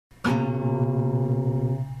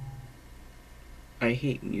I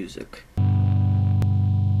hate music.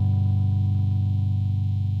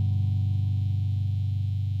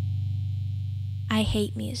 I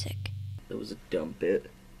hate music. That was a dumb bit.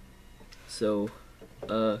 So,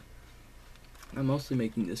 I'm mostly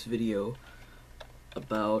making this video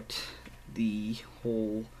about the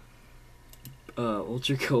whole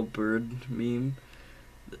ultra kill bird meme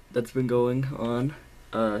that's been going on.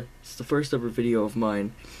 It's the first ever video of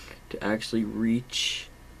mine to actually reach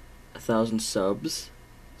 1,000 subs,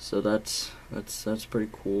 so that's pretty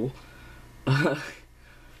cool.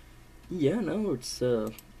 Yeah, no, it's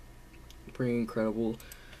pretty incredible.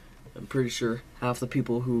 I'm pretty sure half the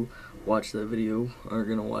people who watch that video are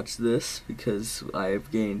gonna watch this because I have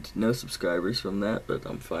gained no subscribers from that, but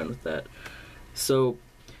I'm fine with that. So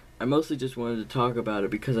I mostly just wanted to talk about it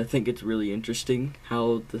because I think it's really interesting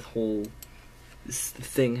how the whole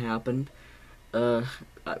thing happened.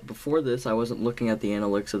 Before this, I wasn't looking at the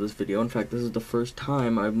analytics of this video. In fact, this is the first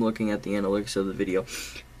time I'm looking at the analytics of the video.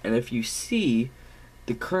 And if you see,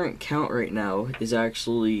 the current count right now is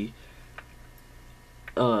actually,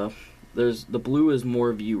 the blue is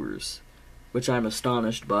more viewers, which I'm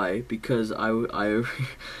astonished by because I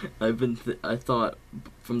thought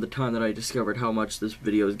from the time that I discovered how much this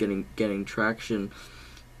video is getting traction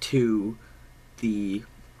to it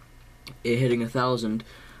hitting 1,000,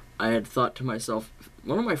 I had thought to myself,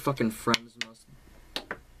 one of my fucking friends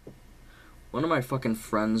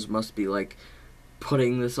must be like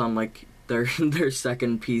putting this on like their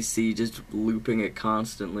second PC, just looping it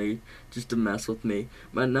constantly just to mess with me.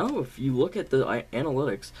 But no, if you look at the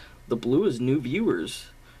analytics, the blue is new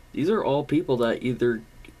viewers. These are all people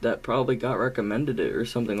that probably got recommended it or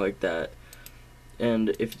something like that. And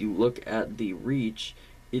if you look at the reach,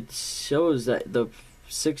 it shows that the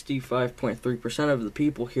 65.3% of the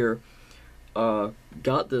people here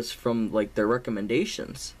got this from like their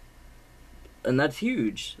recommendations, and that's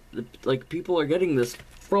huge. Like, people are getting this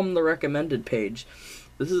from the recommended page.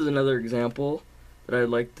 This is another example that I'd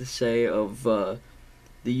like to say of the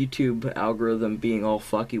YouTube algorithm being all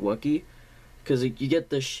fucky wucky, because you get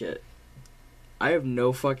this shit. I have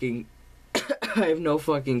no fucking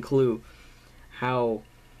clue how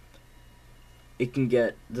it can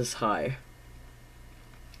get this high.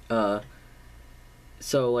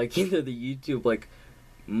 So like either the YouTube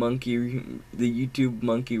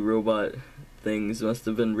monkey robot things must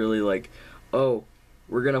have been really like, oh,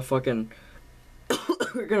 we're gonna fucking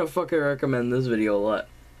recommend this video a lot.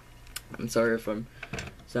 I'm sorry if I'm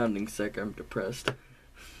sounding sick, I'm depressed.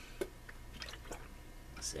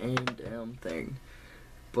 Same damn thing.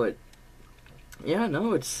 But yeah,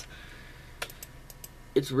 no, it's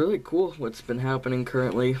really cool what's been happening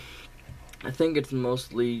currently. I think it's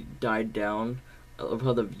mostly died down. I love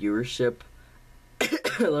how the viewership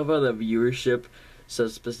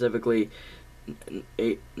says specifically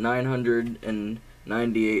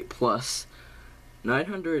 998 plus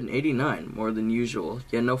 989, more than usual.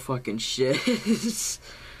 Yeah, no fucking shit.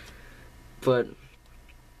 But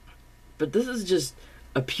this is just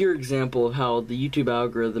a pure example of how the YouTube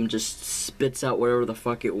algorithm just spits out whatever the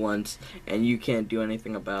fuck it wants, and you can't do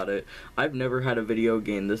anything about it. I've never had a video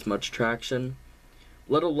gain this much traction,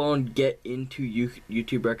 let alone get into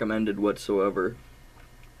YouTube recommended whatsoever.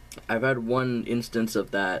 I've had one instance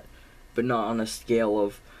of that, but not on a scale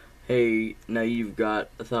of, hey, now you've got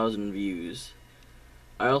 1,000 views.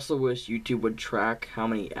 I also wish YouTube would track how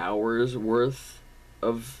many hours worth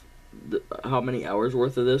of this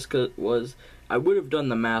was. I would have done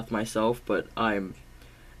the math myself, but no.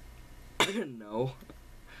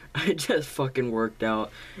 I just fucking worked out.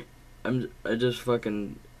 I just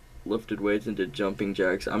fucking lifted weights and did jumping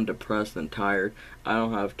jacks. I'm depressed and tired. I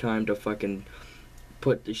don't have time to fucking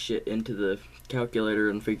put the shit into the calculator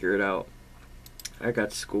and figure it out. I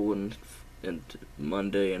got school and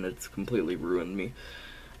Monday, and it's completely ruined me.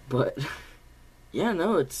 But yeah,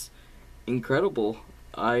 no, it's incredible.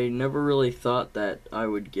 I never really thought that I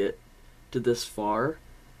would get to this far.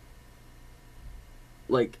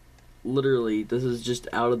 Like, literally, this is just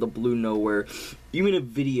out of the blue nowhere. Even a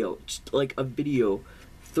video, just like a video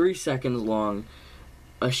 3 seconds long,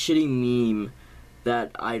 a shitty meme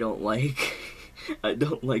that I don't like. I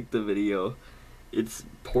don't like the video. It's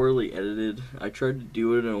poorly edited. I tried to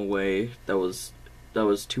do it in a way that was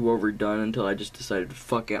too overdone until I just decided,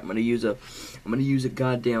 fuck it, I'm gonna use a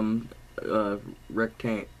goddamn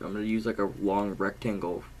rectangle. I'm gonna use like a long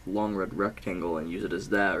red rectangle and use it as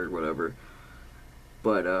that or whatever.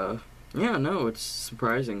 But yeah, no, it's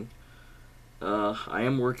surprising. I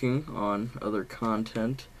am working on other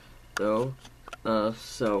content though,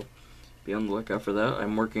 so be on the lookout for that.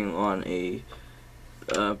 I'm working on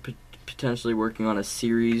potentially working on a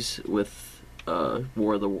series with about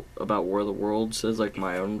War of the Worlds as like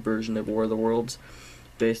my own version of War of the Worlds,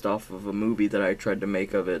 based off of a movie that I tried to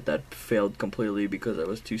make of it that failed completely because I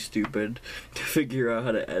was too stupid to figure out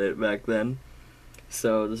how to edit back then.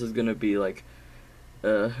 So this is gonna be like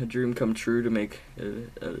a dream come true to make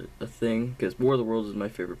a thing, because War of the Worlds is my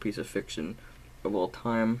favorite piece of fiction of all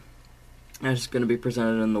time. And it's gonna be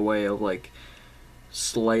presented in the way of like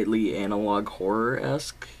slightly analog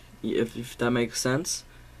horror-esque, if that makes sense.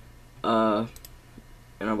 And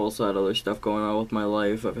I've also had other stuff going on with my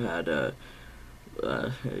life. I've had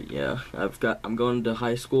yeah, I'm going to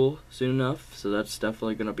high school soon enough, so that's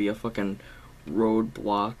definitely gonna be a fucking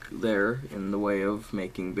roadblock there in the way of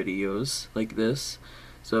making videos like this.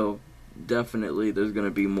 So definitely there's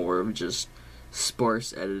gonna be more of just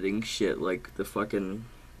sparse editing shit like the fucking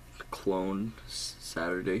clone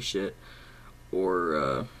Saturday shit,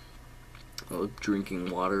 or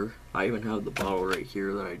drinking water. I even have the bottle right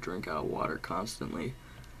here that I drink out of water constantly.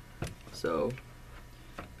 So,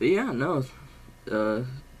 but yeah, no,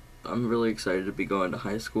 I'm really excited to be going to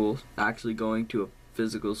high school, actually going to a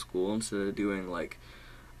physical school instead of doing like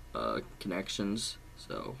connections.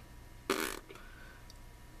 So,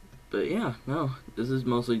 but yeah, no, this is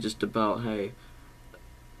mostly just about, hey,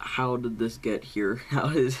 how did this get here? How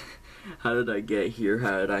did I get here?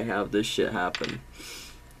 How did I have this shit happen?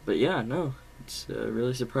 But yeah, no, it's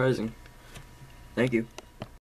really surprising. Thank you.